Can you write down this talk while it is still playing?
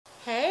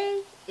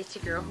It's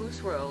your girl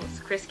Who's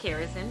Rose, Chris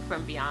Carrison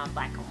from Beyond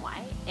Black and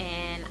White,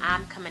 and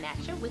I'm coming at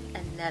you with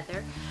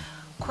another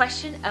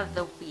question of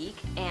the week.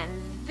 And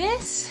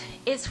this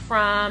is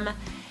from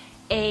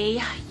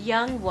a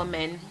young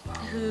woman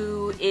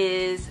who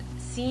is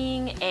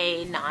seeing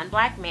a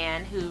non-black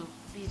man who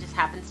he just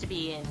happens to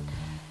be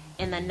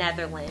in the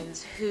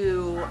Netherlands,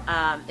 who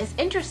is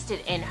interested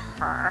in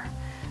her,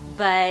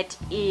 but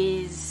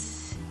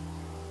is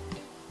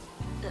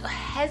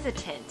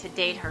hesitant to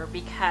date her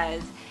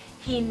because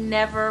he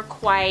never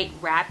quite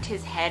wrapped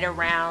his head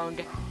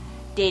around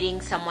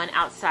dating someone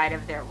outside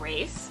of their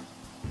race.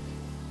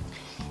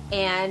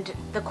 And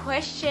the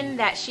question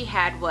that she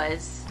had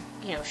was,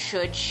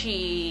 should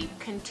she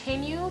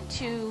continue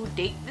to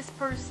date this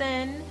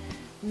person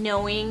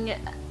knowing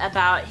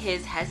about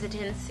his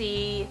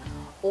hesitancy,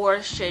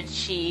 or should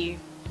she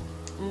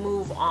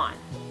move on?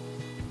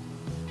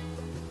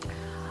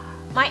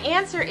 My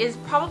answer is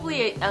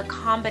probably a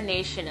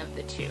combination of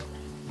the two.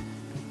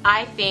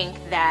 I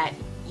think that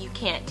you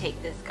can't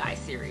take this guy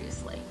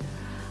seriously.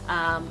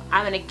 I'm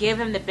going to give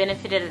him the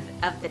benefit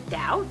of the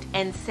doubt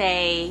and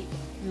say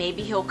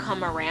maybe he'll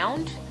come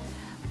around,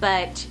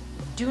 but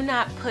do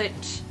not put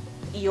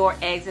your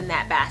eggs in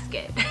that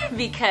basket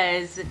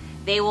because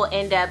they will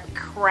end up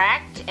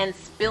cracked and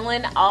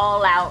spilling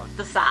all out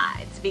the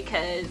sides.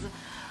 Because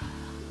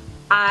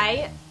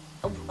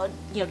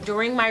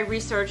during my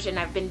research, and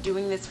I've been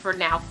doing this for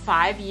now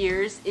 5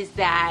 years, is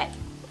that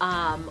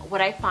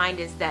what I find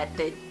is that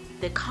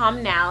the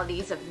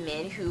commonalities of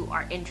men who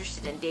are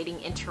interested in dating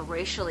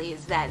interracially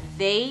is that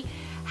they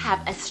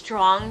have a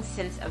strong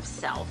sense of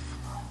self.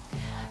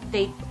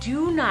 They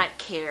do not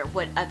care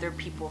what other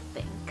people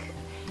think.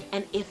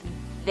 And if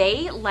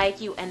they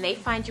like you and they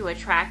find you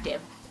attractive,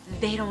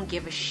 they don't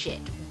give a shit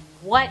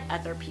what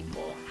other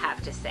people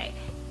have to say.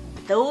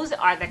 Those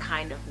are the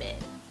kind of men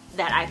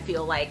that I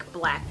feel like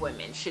black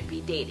women should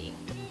be dating.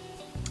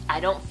 I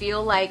don't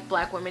feel like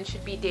black women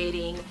should be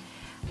dating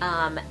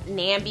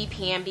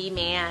namby-pamby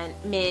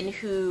men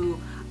who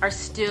are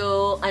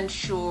still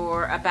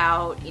unsure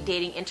about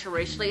dating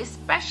interracially,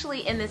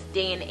 especially in this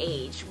day and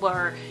age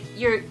where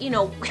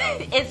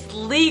it's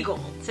legal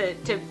to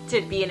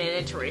be in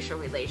an interracial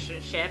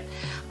relationship.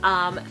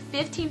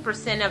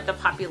 15% of the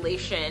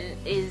population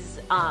is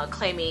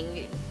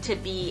claiming to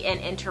be in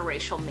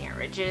interracial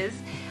marriages.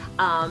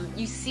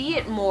 You see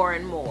it more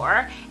and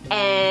more,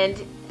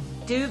 and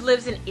dude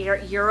lives in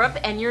Europe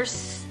and you're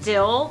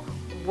still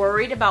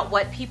worried about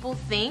what people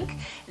think,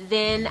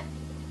 then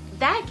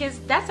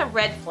that's a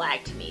red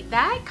flag to me.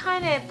 That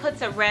kind of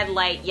puts a red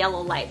light, yellow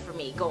light for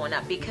me going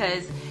up,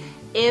 because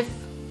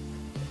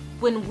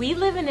when we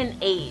live in an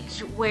age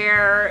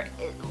where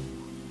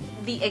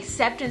the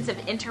acceptance of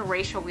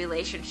interracial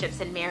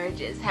relationships and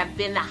marriages have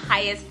been the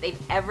highest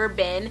they've ever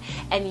been,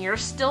 and you're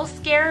still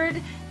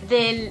scared,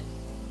 then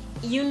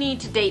you need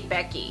to date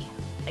Becky.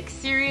 Like,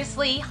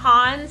 seriously,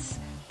 Hans,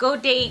 go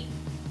date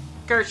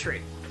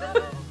Gertrude.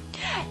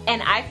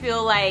 And I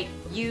feel like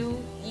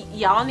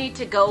y'all need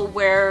to go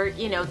where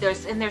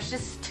there's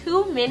just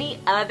too many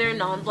other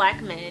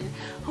non-black men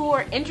who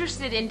are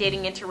interested in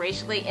dating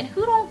interracially and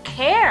who don't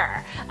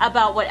care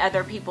about what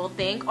other people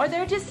think, or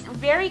they're just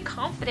very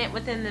confident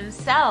within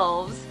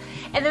themselves.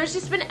 And there's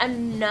just been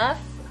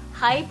enough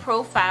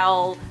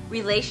high-profile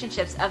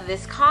relationships of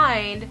this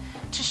kind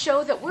to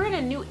show that we're in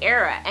a new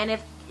era. And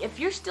if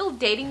you're still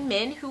dating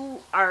men who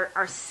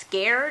are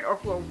scared or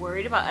who are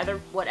worried about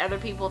what other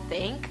people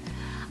think,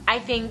 I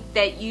think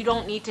that you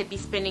don't need to be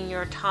spending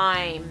your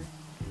time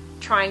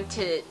trying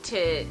to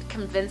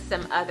convince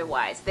them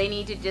otherwise. They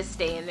need to just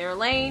stay in their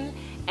lane,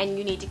 and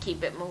you need to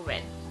keep it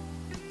moving.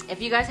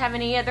 If you guys have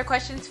any other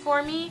questions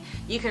for me,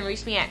 you can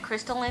reach me at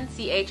Crystalyn,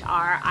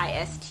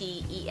 ChristelYn,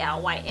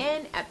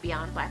 at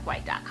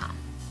beyondblackwhite.com.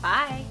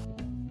 Bye.